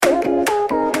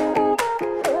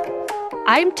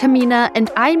I'm Thamina, and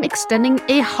I'm extending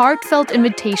a heartfelt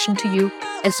invitation to you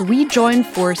as we join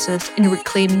forces in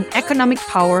reclaiming economic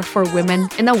power for women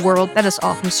in a world that is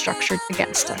often structured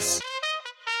against us.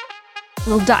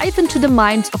 We'll dive into the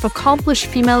minds of accomplished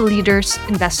female leaders,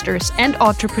 investors, and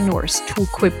entrepreneurs to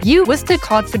equip you with the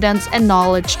confidence and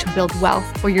knowledge to build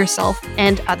wealth for yourself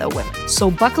and other women.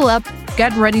 So buckle up,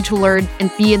 get ready to learn,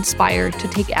 and be inspired to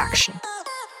take action.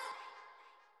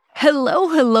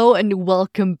 Hello, and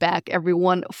welcome back,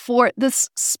 everyone, for this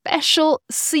special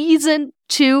Season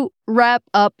 2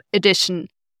 wrap-up edition.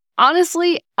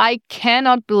 Honestly, I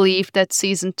cannot believe that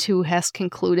Season 2 has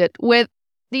concluded with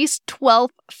these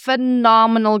 12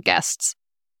 phenomenal guests.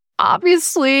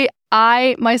 Obviously,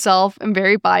 I myself am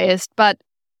very biased, but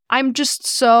I'm just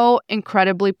so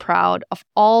incredibly proud of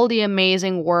all the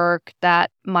amazing work that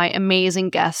my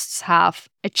amazing guests have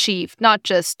achieved, not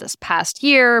just this past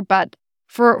year, but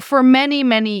for many,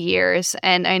 many years.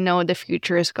 And I know the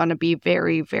future is going to be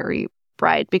very, very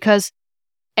bright because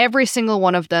every single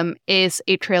one of them is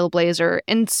a trailblazer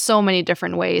in so many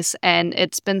different ways. And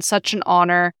it's been such an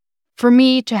honor for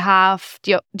me to have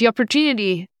the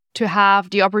opportunity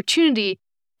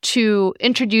to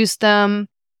introduce them,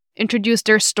 introduce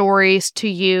their stories to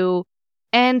you,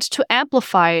 and to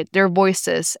amplify their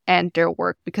voices and their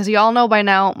work. Because you all know by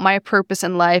now, my purpose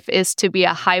in life is to be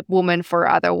a hype woman for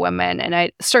other women. And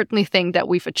I certainly think that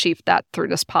we've achieved that through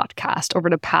this podcast over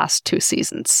the past 2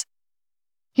 seasons.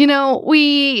 You know,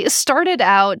 we started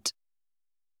out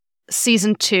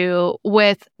Season 2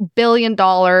 with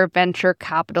billion-dollar venture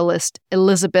capitalist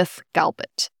Elizabeth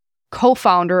Galbut,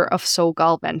 co-founder of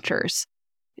SoGal Ventures.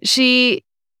 She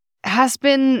has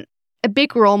been a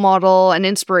big role model and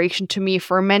inspiration to me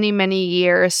for many, many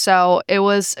years. So it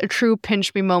was a true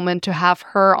pinch me moment to have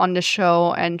her on the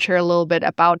show and share a little bit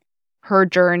about her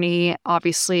journey.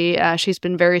 Obviously, she's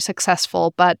been very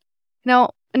successful. But,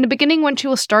 in the beginning when she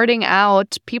was starting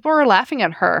out, people were laughing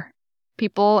at her.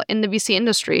 People in the VC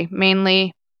industry,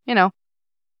 mainly,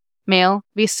 male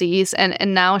VCs.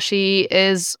 And now she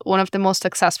is one of the most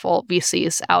successful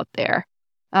VCs out there.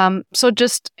 So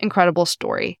just incredible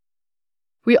story.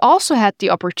 We also had the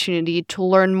opportunity to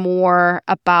learn more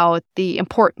about the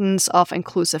importance of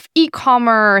inclusive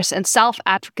e-commerce and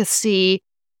self-advocacy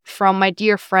from my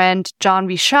dear friend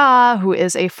Janvi Shah, who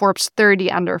is a Forbes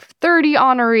 30 Under 30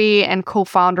 honoree and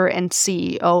co-founder and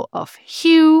CEO of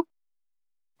Hue.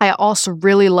 I also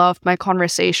really loved my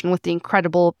conversation with the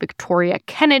incredible Victoria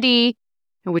Kennedy,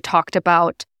 and we talked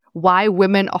about why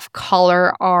women of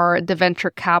color are the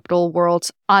venture capital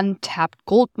world's untapped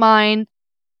goldmine.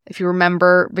 If you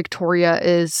remember, Victoria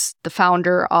is the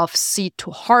founder of Seed to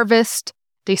Harvest.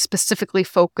 They specifically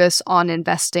focus on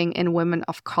investing in women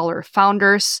of color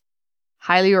founders.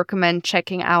 Highly recommend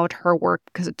checking out her work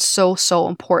because it's so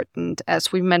important.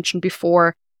 As we mentioned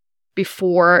before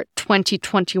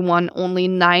 2021, only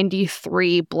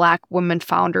 93 Black women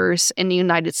founders in the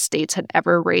United States had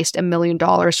ever raised $1 million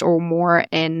or more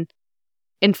in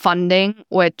funding,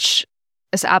 which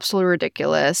is absolutely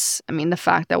ridiculous. I mean, the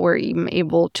fact that we're even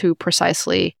able to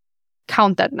precisely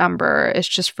count that number is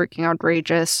just freaking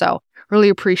outrageous. So really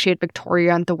appreciate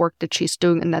Victoria and the work that she's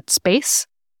doing in that space.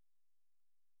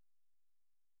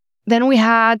 Then we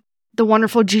had the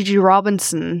wonderful Gigi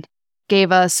Robinson,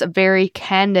 gave us a very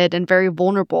candid and very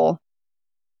vulnerable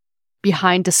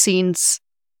behind the scenes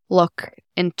look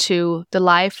into the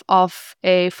life of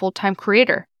a full-time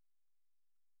creator.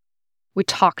 We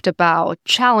talked about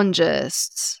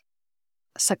challenges,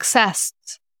 success,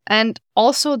 and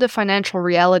also the financial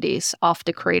realities of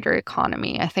the creator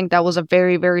economy. I think that was a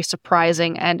very, very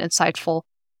surprising and insightful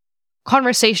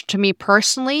conversation to me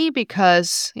personally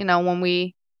because, when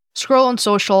we scroll on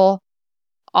social,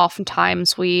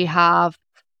 oftentimes we have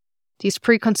these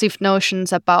preconceived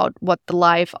notions about what the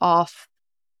life of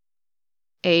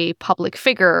a public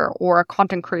figure or a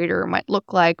content creator might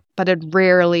look like, but it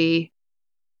rarely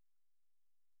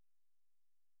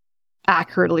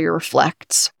accurately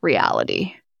reflects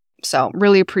reality. So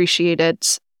really appreciated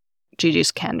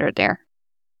Gigi's candor there.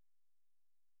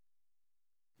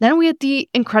 Then we had the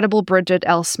incredible Bridgette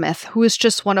L. Smith, who is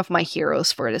just one of my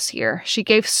heroes for this year. She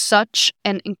gave such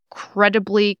an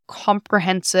incredibly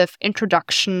comprehensive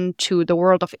introduction to the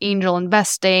world of angel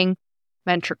investing,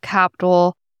 venture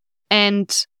capital,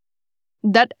 and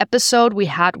that episode we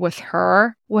had with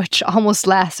her, which almost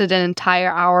lasted an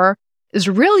entire hour, is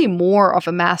really more of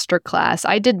a masterclass.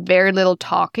 I did very little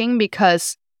talking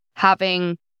because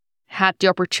having had the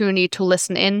opportunity to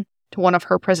listen in to one of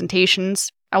her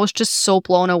presentations, I was just so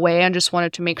blown away and just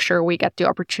wanted to make sure we get the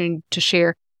opportunity to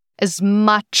share as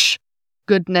much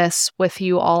goodness with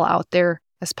you all out there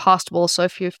as possible. So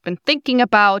if you've been thinking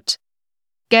about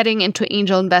getting into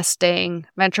angel investing,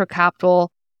 venture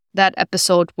capital, that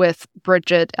episode with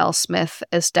Bridgette L. Smith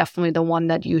is definitely the one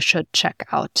that you should check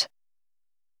out.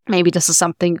 Maybe this is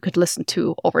something you could listen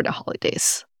to over the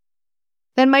holidays.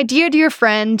 Then my dear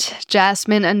friend,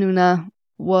 Jasmine Anouna,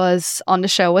 was on the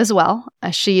show as well.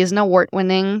 She is an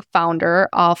award-winning founder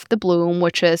of The Bloom,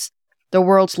 which is the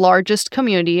world's largest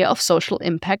community of social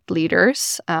impact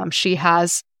leaders. She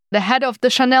has the head of the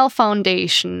Chanel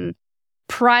Foundation,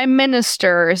 prime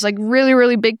ministers, like really,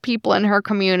 really big people in her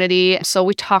community. So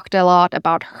we talked a lot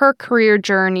about her career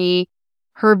journey,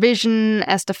 her vision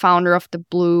as the founder of The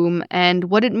Bloom, and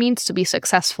what it means to be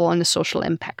successful in the social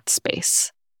impact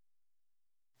space.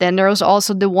 Then there was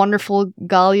also the wonderful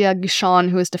Galia Gichon,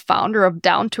 who is the founder of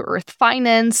Down to Earth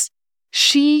Finance.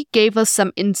 She gave us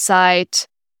some insight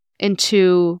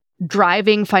into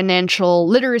driving financial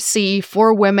literacy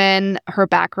for women. Her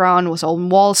background was on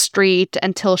Wall Street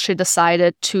until she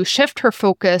decided to shift her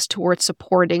focus towards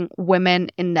supporting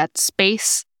women in that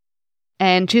space.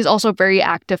 And she's also a very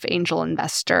active angel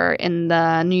investor in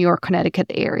the New York,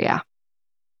 Connecticut area.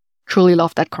 Truly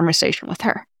loved that conversation with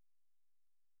her.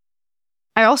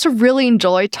 I also really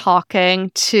enjoyed talking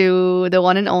to the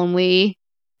one and only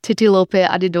Titilope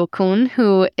Adedokun,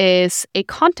 who is a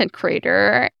content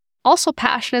creator, also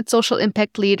passionate social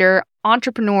impact leader,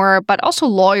 entrepreneur, but also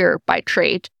lawyer by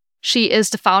trade. She is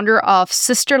the founder of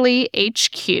Sisterly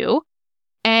HQ,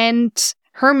 and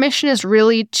her mission is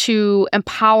really to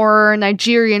empower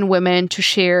Nigerian women to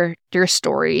share their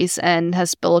stories, and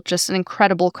has built just an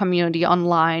incredible community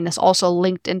online. Is also a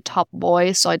LinkedIn top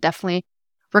voice, so I definitely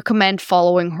recommend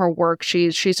following her work.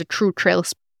 She's a true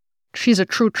trailblazer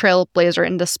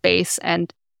in the space,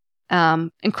 and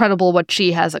incredible what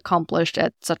she has accomplished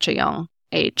at such a young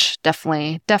age.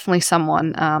 Definitely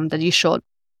someone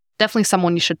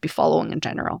someone you should be following in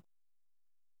general.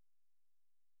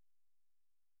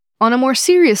 On a more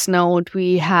serious note,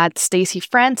 we had Stacy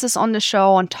Francis on the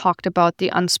show and talked about the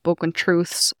unspoken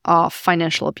truths of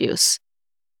financial abuse.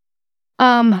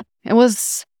 It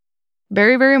was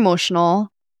very, very emotional.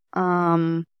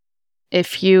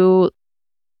 If you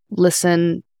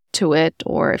listen to it,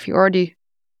 or if you already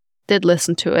did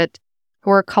listen to it,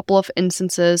 there were a couple of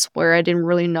instances where I didn't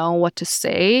really know what to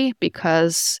say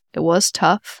because it was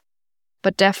tough,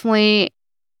 but definitely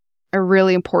a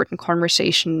really important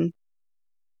conversation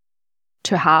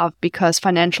to have, because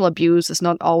financial abuse is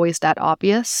not always that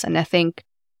obvious. And I think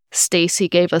Stacy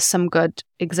gave us some good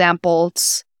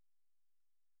examples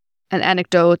and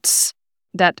anecdotes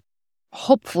that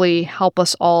hopefully help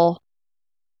us all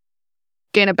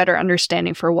gain a better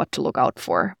understanding for what to look out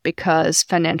for, because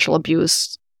financial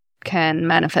abuse can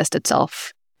manifest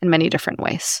itself in many different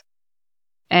ways.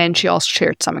 And she also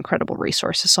shared some incredible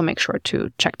resources, so make sure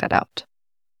to check that out.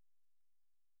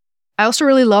 I also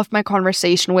really loved my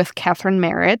conversation with Catherine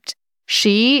Merritt.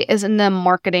 She is in the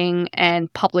marketing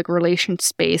and public relations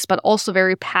space, but also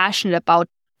very passionate about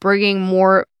bringing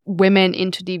more women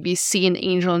into the VC and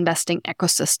angel investing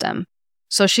ecosystem.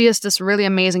 So she has this really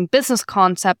amazing business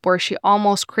concept where she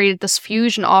almost created this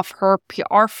fusion of her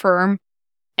PR firm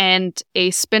and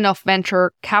a spin-off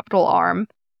venture capital arm,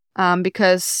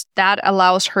 because that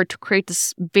allows her to create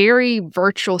this very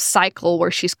virtual cycle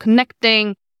where she's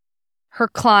connecting her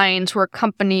clients, her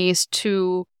companies,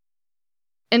 to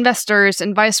investors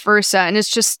and vice versa. And it's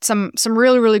just some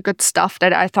really, really good stuff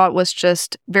that I thought was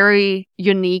just very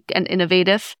unique and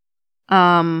innovative.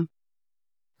 Her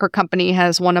company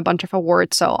has won a bunch of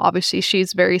awards, so obviously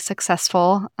she's very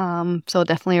successful. So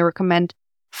definitely recommend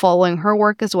following her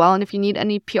work as well. And if you need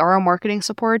any PR or marketing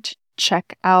support,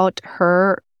 check out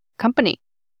her company.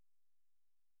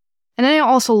 And then I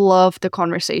also loved the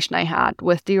conversation I had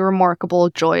with the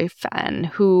remarkable Joy Fan,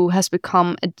 who has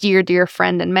become a dear, dear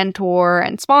friend and mentor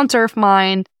and sponsor of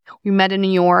mine. We met in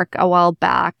New York a while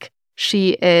back.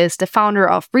 She is the founder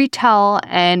of Retail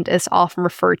and is often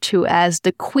referred to as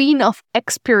the queen of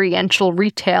experiential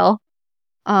retail.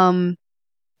 And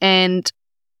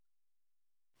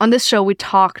on this show, we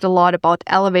talked a lot about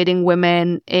elevating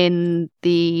women in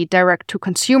the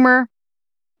direct-to-consumer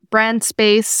brand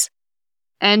space.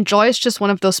 And Joy is just one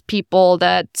of those people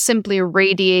that simply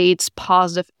radiates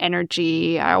positive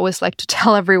energy. I always like to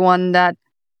tell everyone that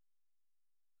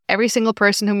every single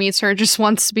person who meets her just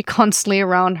wants to be constantly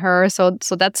around her. So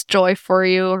that's Joy for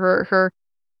you. Her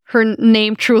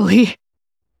name truly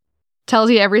tells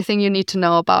you everything you need to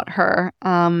know about her.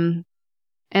 And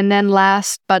then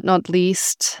last but not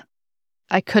least,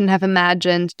 I couldn't have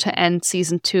imagined to end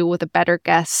season 2 with a better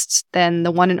guest than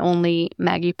the one and only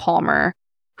Meggie Palmer,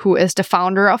 who is the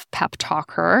founder of Pep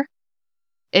Talker.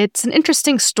 it's an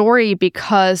interesting story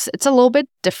because it's a little bit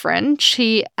different.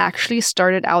 She actually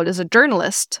started out as a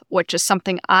journalist, which is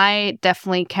something I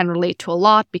definitely can relate to a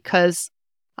lot because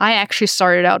I actually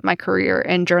started out my career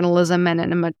in journalism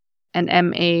and an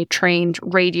MA trained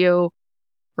radio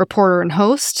reporter and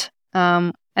host,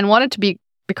 and wanted to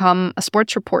become a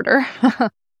sports reporter.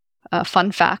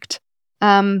 Fun fact.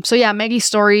 So yeah, Maggie's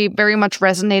story very much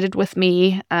resonated with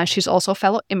me. She's also a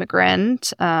fellow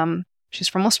immigrant. She's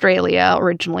from Australia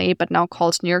originally, but now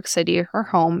calls New York City her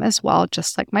home as well,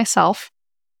 just like myself.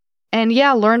 And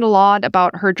yeah, learned a lot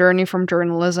about her journey from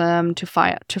journalism to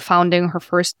founding her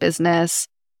first business.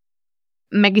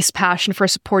 Maggie's passion for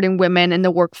supporting women in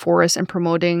the workforce and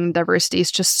promoting diversity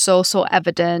is just so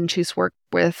evident. She's worked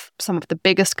with some of the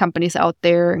biggest companies out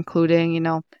there, including,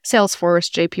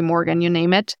 Salesforce, JP Morgan, you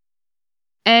name it.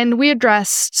 And we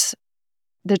addressed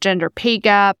the gender pay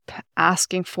gap,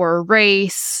 asking for a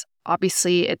raise.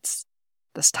 Obviously, it's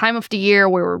this time of the year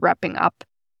where we're wrapping up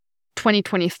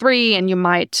 2023, and you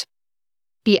might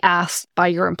be asked by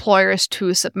your employers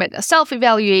to submit a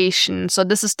self-evaluation. So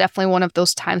this is definitely one of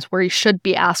those times where you should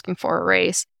be asking for a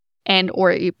raise and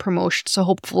or a promotion. So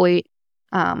hopefully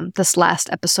this last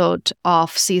episode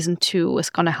of season 2 is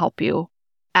going to help you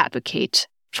advocate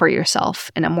for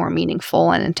yourself in a more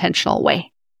meaningful and intentional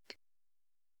way.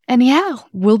 And yeah,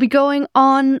 we'll be going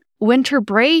on winter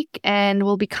break and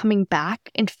we'll be coming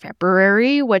back in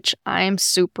February, which I'm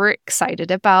super excited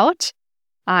about.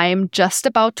 I'm just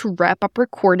about to wrap up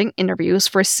recording interviews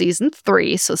for season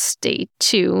 3, so stay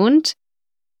tuned.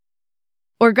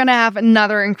 We're going to have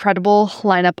another incredible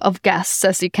lineup of guests,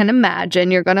 as you can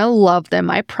imagine. You're going to love them,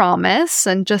 I promise.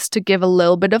 And just to give a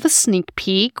little bit of a sneak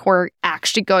peek, we're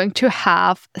actually going to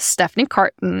have Stephanie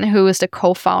Carton, who is the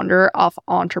co-founder of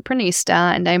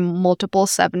Entreprenista and a multiple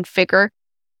 7-figure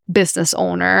business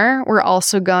owner. We're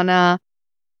also going to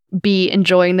be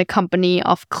enjoying the company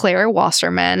of Claire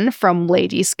Wasserman from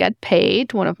Ladies Get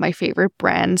Paid, one of my favorite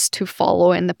brands to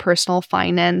follow in the personal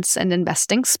finance and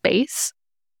investing space.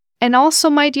 And also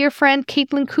my dear friend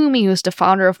Caitlin Coomey, who's the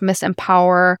founder of Miss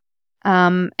Empower,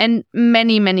 and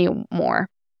many, many more.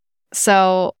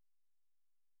 So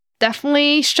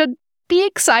definitely should be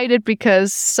excited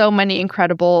because so many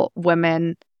incredible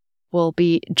women will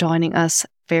be joining us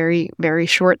very, very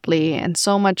shortly, and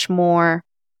so much more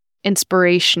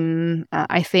inspiration.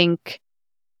 I think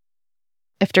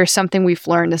if there's something we've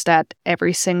learned is that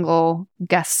every single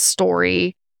guest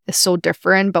story is so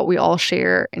different, but we all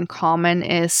share in common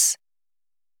is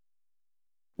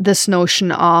this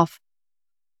notion of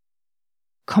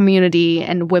community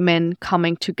and women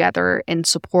coming together in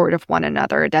support of one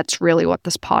another. That's really what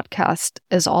this podcast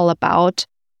is all about.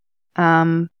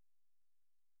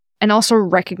 And also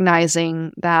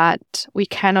recognizing that we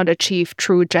cannot achieve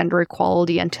true gender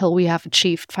equality until we have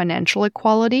achieved financial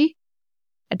equality.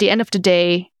 At the end of the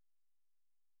day,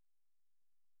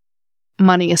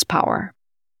 money is power.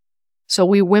 So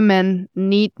we women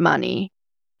need money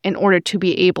in order to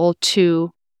be able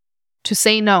to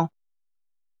say no.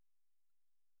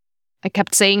 I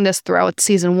kept saying this throughout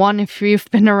season 1. If you've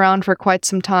been around for quite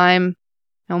some time,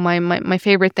 my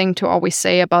favorite thing to always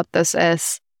say about this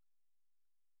is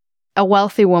a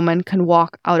wealthy woman can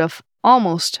walk out of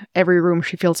almost every room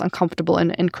she feels uncomfortable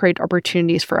in and create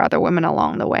opportunities for other women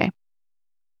along the way.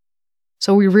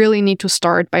 So we really need to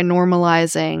start by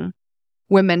normalizing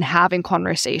women having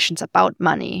conversations about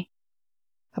money,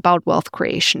 about wealth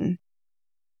creation.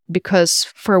 Because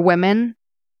for women,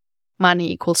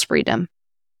 money equals freedom.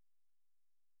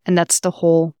 And that's the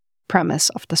whole premise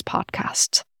of this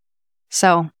podcast.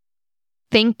 So,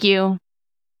 thank you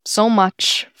so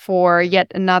much for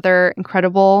yet another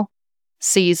incredible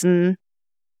season.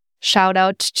 Shout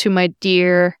out to my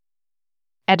dear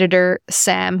editor,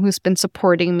 Sam, who's been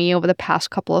supporting me over the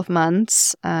past couple of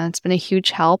months. It's been a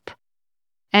huge help.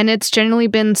 And it's generally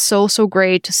been so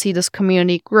great to see this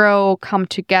community grow, come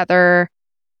together.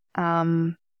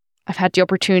 I've had the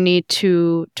opportunity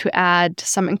to add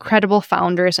some incredible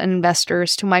founders and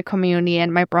investors to my community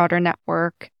and my broader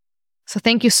network. So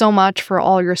thank you so much for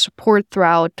all your support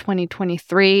throughout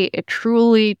 2023. It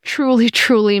truly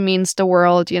means the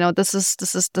world. This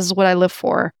is what I live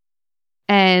for.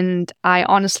 And I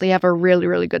honestly have a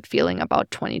really good feeling about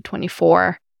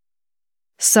 2024.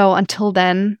 So until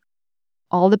then,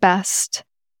 all the best.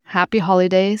 Happy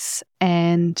holidays,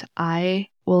 and I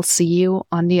will see you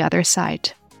on the other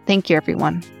side. Thank you,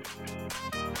 everyone.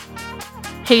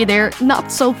 Hey there,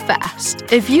 not so fast.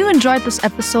 If you enjoyed this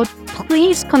episode,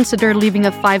 please consider leaving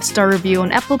a 5-star review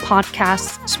on Apple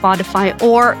Podcasts, Spotify,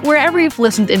 or wherever you've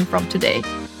listened in from today.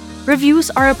 Reviews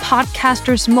are a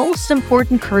podcaster's most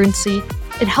important currency,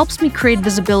 It helps me create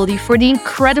visibility for the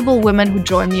incredible women who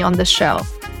join me on this show.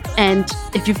 And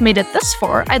if you've made it this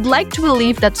far, I'd like to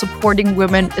believe that supporting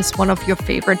women is one of your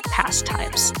favorite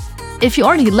pastimes. If you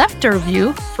already left a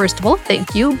review, first of all,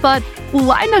 thank you, but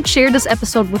why not share this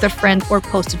episode with a friend or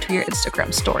post it to your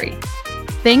Instagram story?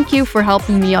 Thank you for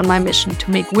helping me on my mission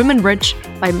to make women rich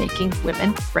by making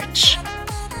women rich.